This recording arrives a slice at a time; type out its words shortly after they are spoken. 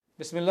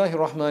Bismillahir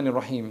Rahmanir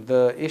Rahim.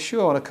 The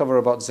issue I want to cover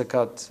about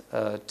zakat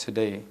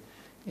today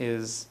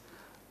is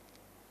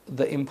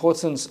the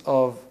importance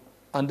of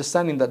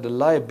understanding that the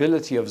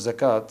liability of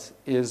zakat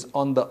is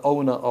on the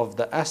owner of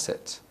the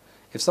asset.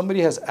 If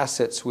somebody has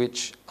assets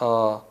which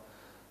are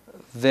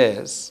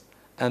theirs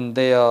and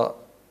they are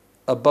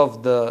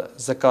above the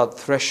zakat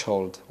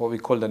threshold, what we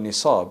call the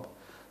nisab,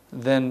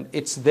 then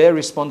it's their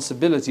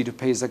responsibility to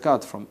pay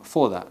zakat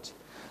for that.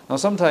 Now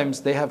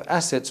sometimes they have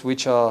assets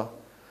which are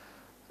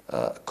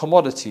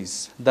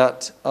commodities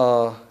that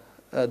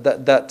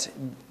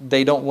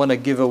they don't want to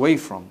give away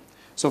from.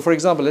 So for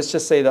example, let's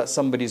just say that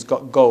somebody's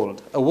got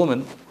gold, a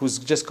woman who's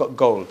just got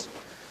gold.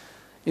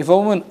 If a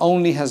woman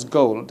only has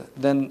gold,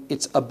 then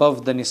it's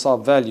above the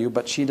nisab value,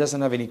 but she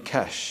doesn't have any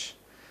cash.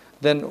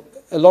 Then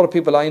a lot of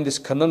people are in this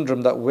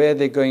conundrum that where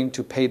they're going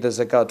to pay the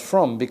zakat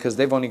from because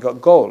they've only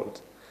got gold.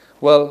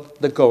 Well,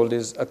 the gold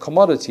is a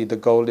commodity, the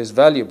gold is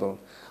valuable.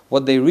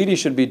 What they really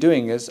should be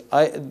doing is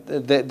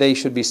they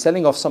should be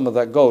selling off some of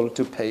that gold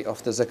to pay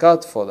off the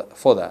zakat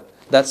for that.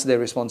 That's their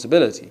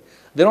responsibility.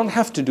 They don't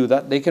have to do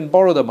that. They can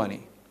borrow the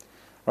money,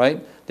 right?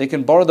 They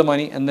can borrow the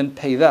money and then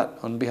pay that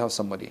on behalf of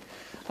somebody.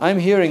 I'm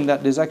hearing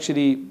that there's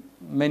actually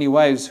many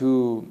wives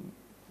who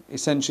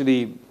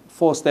essentially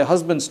force their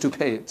husbands to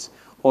pay it,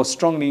 or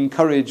strongly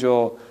encourage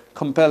or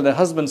compel their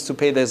husbands to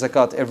pay their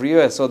zakat every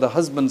year. So the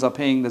husbands are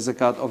paying the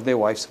zakat of their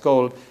wife's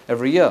gold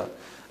every year.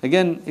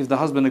 Again, if the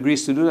husband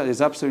agrees to do that, there's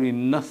absolutely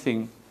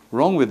nothing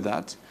wrong with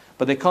that.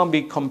 But they can't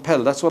be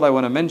compelled. That's what I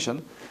want to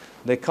mention.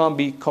 They can't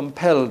be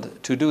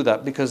compelled to do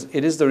that because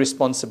it is the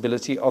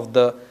responsibility of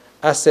the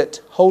asset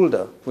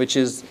holder, which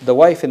is the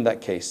wife in that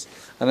case.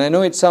 And I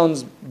know it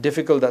sounds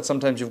difficult that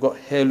sometimes you've got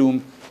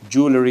heirloom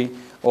jewelry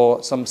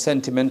or some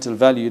sentimental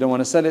value. You don't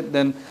want to sell it.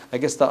 Then I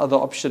guess the other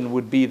option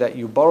would be that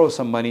you borrow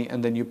some money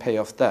and then you pay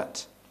off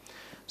that.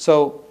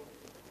 So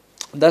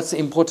that's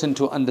important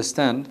to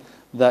understand,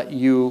 that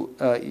you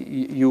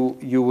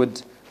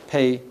would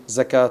pay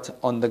zakat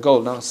on the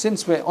gold. Now,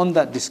 since we're on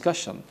that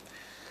discussion,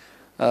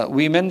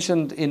 we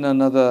mentioned in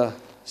another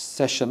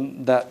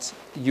session that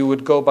you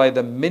would go by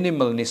the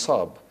minimal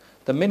nisab.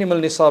 The minimal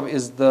nisab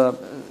is the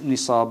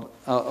nisab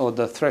or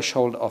the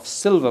threshold of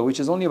silver, which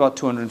is only about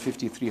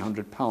 250,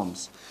 300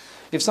 pounds.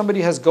 If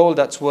somebody has gold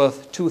that's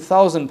worth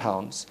 2,000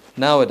 pounds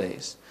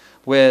nowadays,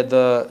 where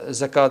the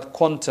zakat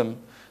quantum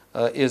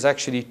is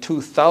actually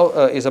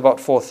is about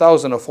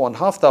 4,000 or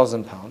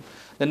 4,500 pounds,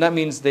 then that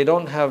means they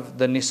don't have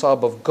the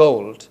nisab of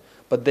gold,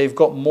 but they've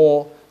got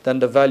more than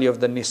the value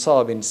of the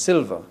nisab in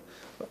silver.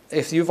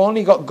 If you've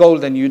only got gold,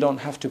 then you don't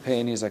have to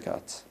pay any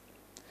zakat,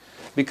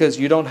 because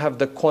you don't have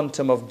the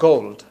quantum of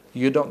gold.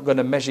 You're not going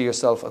to measure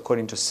yourself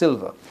according to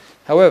silver.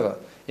 However,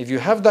 if you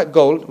have that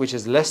gold, which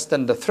is less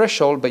than the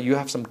threshold, but you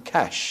have some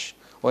cash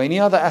or any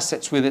other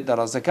assets with it that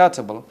are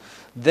zakatable,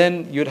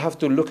 then you'd have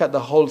to look at the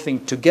whole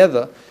thing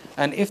together.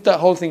 And if that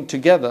whole thing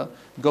together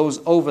goes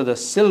over the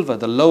silver,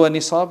 the lower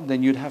nisab,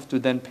 then you'd have to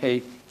then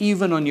pay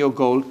even on your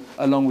gold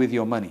along with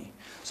your money.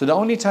 So the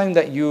only time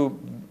that you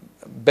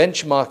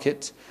benchmark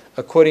it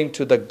according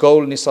to the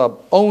gold nisab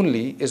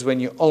only is when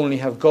you only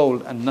have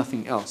gold and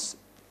nothing else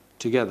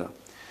together.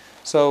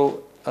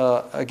 So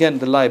again,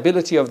 the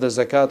liability of the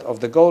zakat of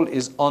the gold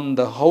is on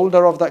the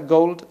holder of that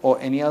gold or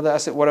any other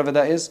asset, whatever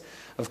that is.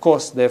 Of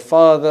course, their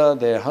father,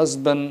 their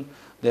husband,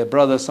 their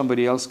brother,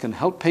 somebody else can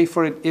help pay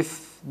for it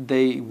if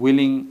they're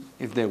willing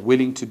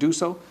to do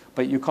so,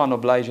 but you can't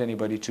oblige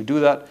anybody to do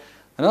that.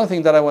 Another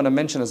thing that I want to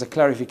mention as a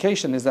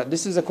clarification is that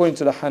this is according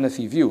to the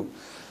Hanafi view.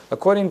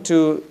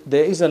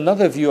 There is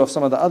another view of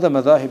some of the other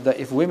madhahib that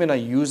if women are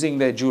using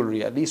their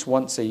jewelry at least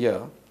once a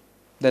year,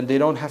 then they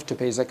don't have to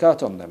pay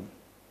zakat on them.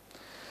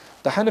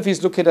 The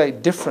Hanafis look at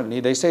it differently.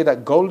 They say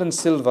that gold and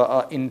silver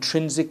are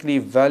intrinsically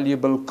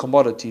valuable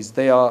commodities.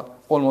 They are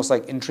almost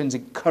like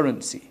intrinsic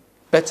currency,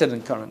 better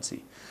than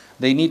currency.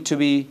 They need to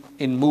be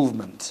in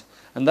movement.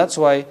 And that's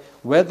why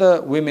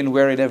whether women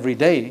wear it every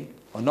day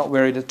or not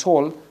wear it at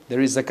all, there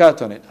is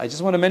zakat on it. I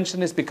just want to mention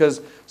this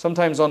because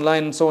sometimes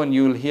online and so on,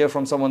 you'll hear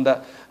from someone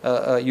that,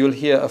 you'll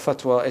hear a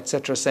fatwa,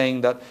 etc.,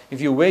 saying that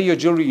if you wear your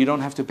jewelry, you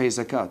don't have to pay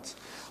zakat.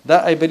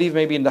 That I believe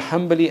maybe in the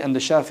Hanbali and the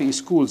Shafi'i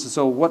schools.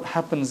 So what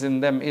happens in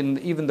them, in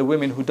even the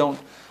women who don't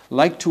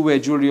like to wear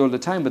jewelry all the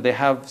time, but they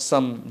have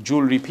some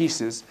jewelry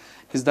pieces,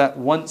 is that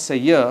once a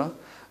year,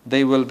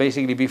 they will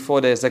basically, before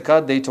their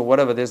zakat date or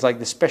whatever, there's like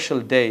the special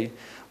day,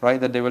 right,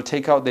 that they will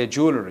take out their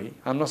jewelry.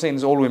 I'm not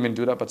saying all women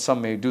do that, but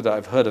some may do that.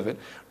 I've heard of it,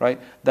 right?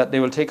 That they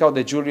will take out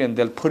their jewelry and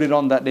they'll put it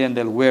on that day and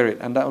they'll wear it,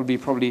 and that will be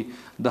probably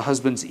the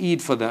husband's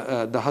Eid for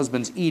the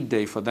husband's Eid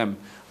day for them,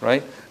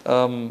 right?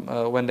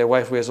 When their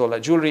wife wears all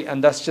that jewelry,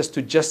 and that's just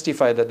to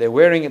justify that they're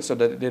wearing it so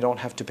that they don't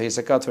have to pay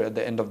zakat for it at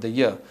the end of the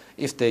year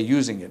if they're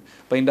using it.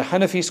 But in the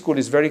Hanafi school,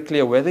 it's very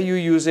clear whether you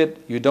use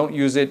it, you don't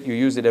use it, you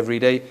use it every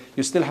day,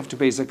 you still have to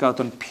pay zakat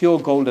on pure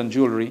gold and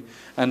jewelry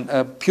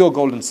and pure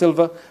gold and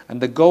silver,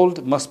 and the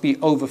gold must be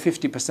over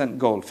 50%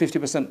 gold,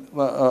 50%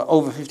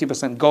 over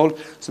 50% gold.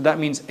 So that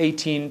means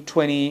 18,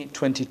 20,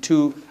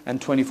 22, and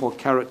 24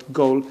 karat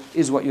gold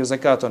is what your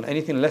zakat on.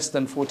 Anything less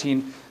than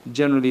 14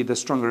 generally the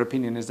stronger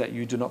opinion is that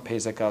you do not pay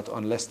zakat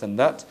on less than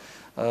that.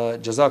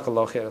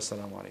 Jazakallah khair.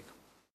 Assalamu alaikum.